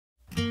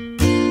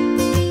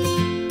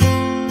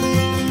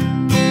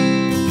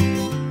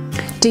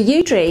Do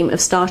you dream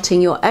of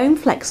starting your own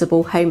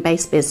flexible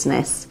home-based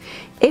business?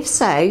 If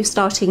so,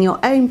 starting your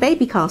own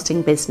baby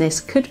casting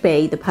business could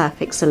be the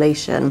perfect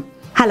solution.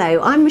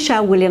 Hello, I'm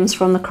Michelle Williams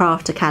from the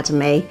Craft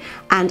Academy,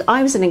 and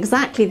I was in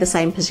exactly the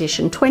same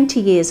position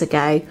 20 years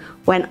ago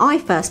when I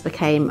first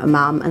became a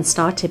mum and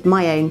started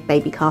my own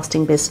baby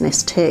casting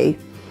business too.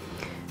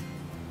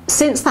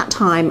 Since that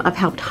time, I've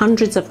helped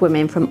hundreds of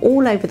women from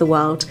all over the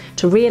world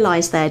to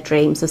realise their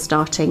dreams of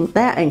starting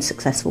their own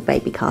successful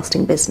baby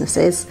casting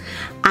businesses,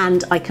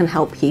 and I can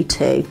help you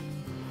too.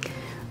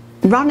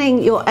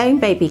 Running your own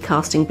baby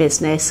casting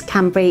business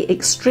can be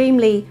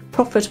extremely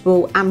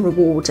profitable and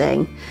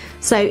rewarding.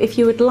 So if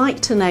you would like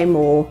to know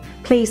more,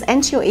 please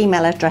enter your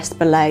email address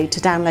below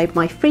to download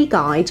my free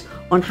guide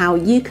on how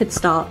you could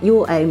start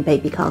your own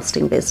baby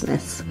casting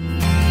business.